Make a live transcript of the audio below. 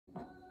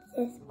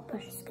This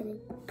brush is gonna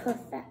be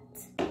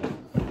perfect.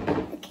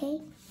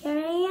 Okay, here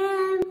I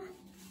am.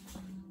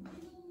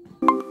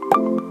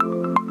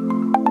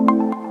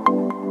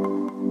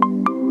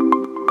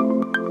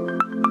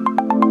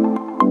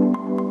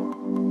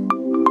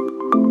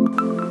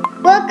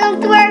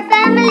 Welcome to our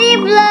family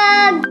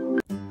vlog!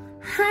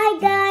 Hi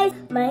guys,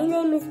 my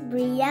name is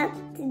Bree.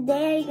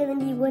 Today I'm gonna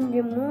be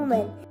Wonder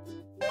Woman.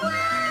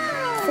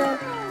 Wow! So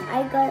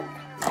I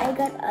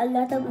got a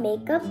lot of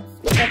makeup,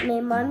 but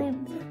my mommy,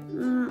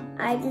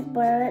 I just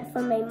borrowed it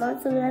from my mom.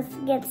 So let's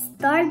get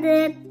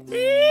started.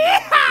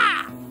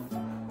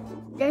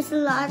 There's a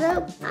lot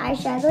of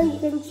eyeshadow. You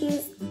can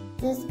choose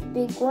this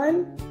big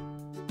one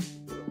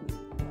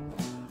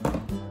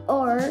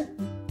or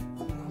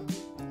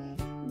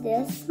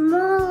this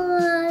small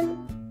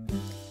one.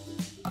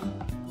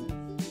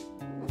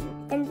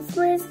 And this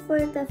one is for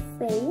the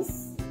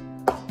face.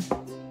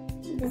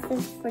 This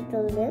is for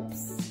the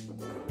lips.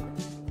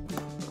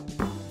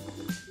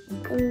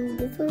 And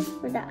this one is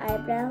for the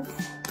eyebrows.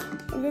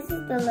 And this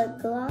is the lip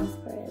gloss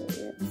for the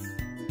lips.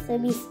 So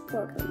it'll be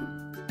sparkly.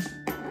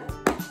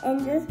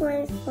 And this one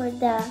is for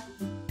the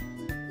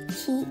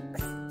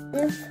cheeks.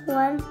 This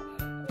one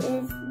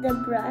is the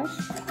brush.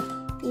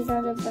 These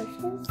are the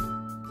brushes.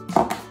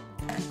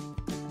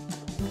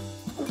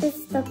 And this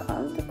is the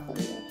comb to comb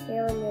your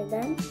hair when you're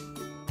done.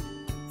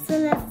 So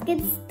let's get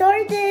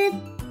started.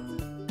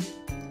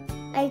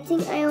 I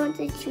think I want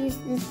to choose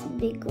this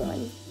big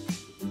one.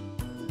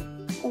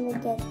 I'm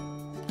gonna get.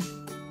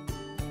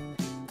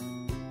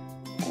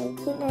 I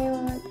think I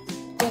want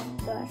this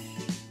brush.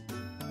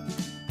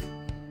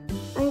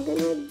 I'm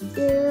gonna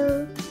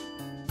do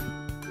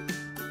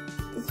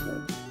this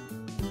one.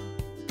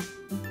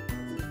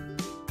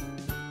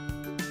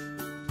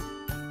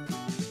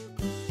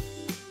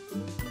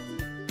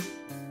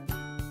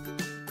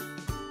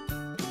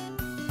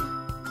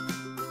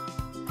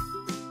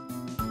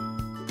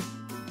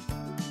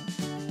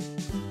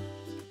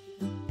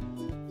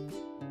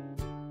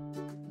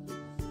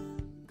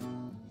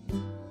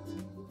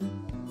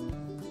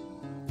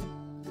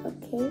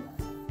 Okay.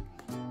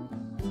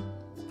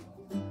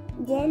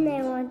 Then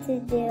I want to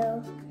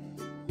do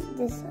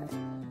this one.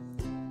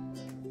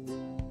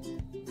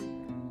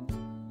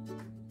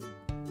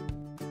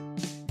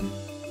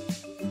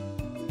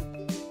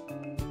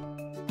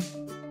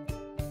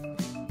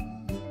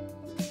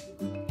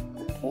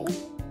 Okay.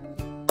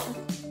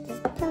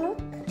 Just talk.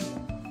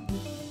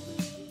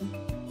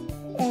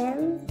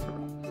 And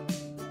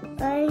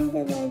I'm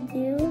gonna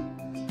do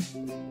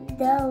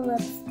the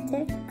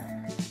lipstick.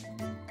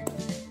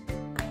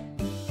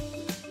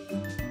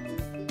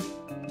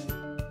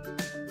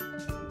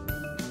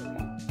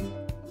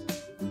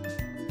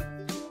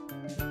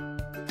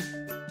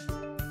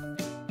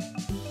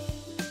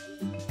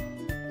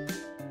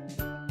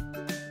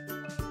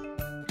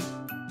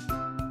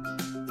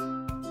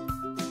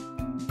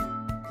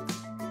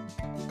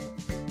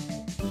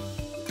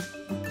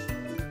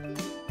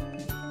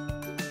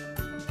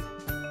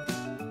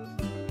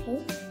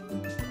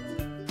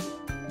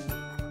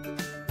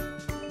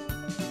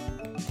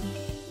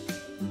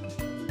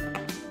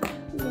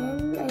 Then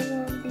I'm going to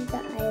do the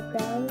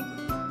eyebrows.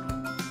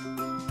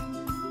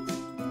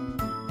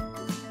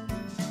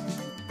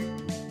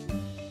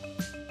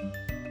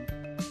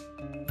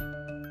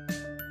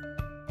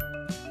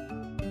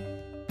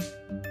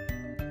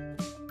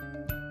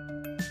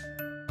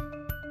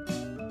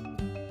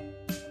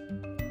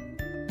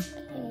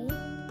 Okay.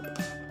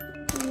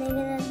 And I'm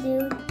going to do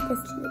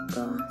this lip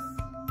gloss.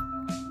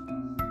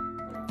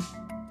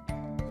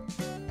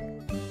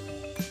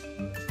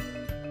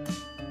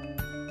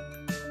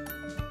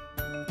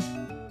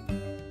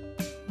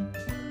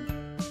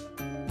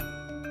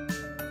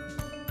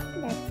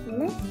 That's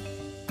enough.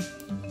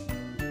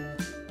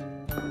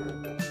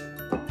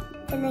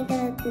 And I'm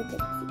gonna do the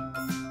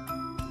cheeks.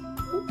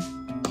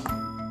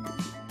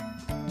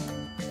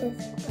 This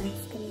brush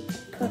is gonna be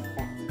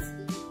perfect.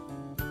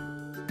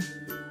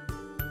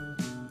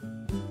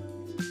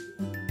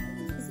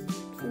 This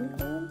pink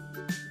one.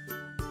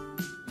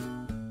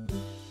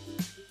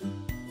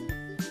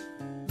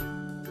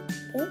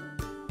 Okay,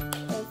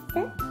 there's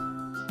that.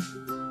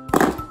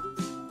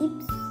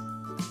 Oops.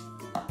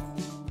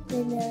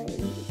 Then I need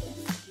this.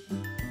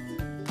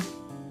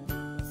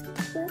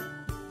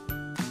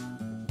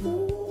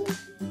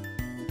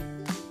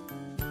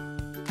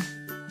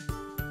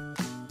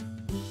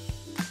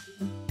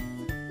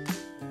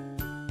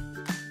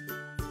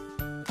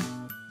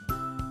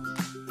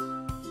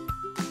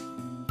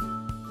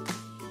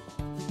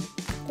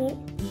 Okay,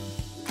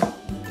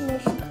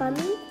 finish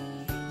coming.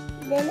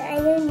 Then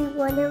I'm gonna do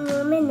Wonder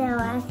Woman. Now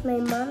I'll ask my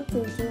mom to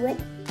do it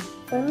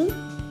for me.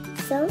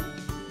 So,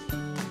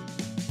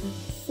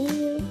 see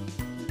you.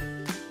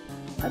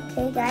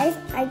 Okay guys,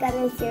 I got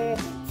a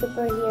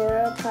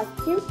superhero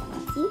costume.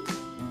 See?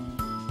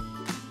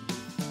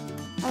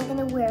 I'm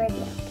gonna wear it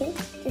now, okay?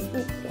 Just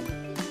wait here.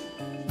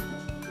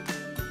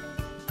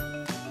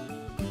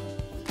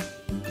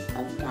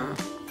 Like that.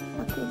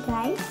 Okay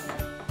guys.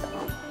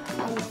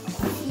 I'm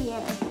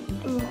here.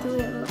 I'm gonna do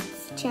it.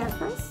 Let's check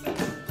first.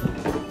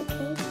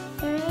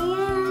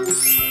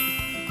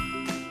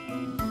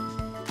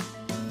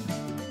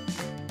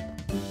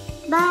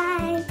 Bye!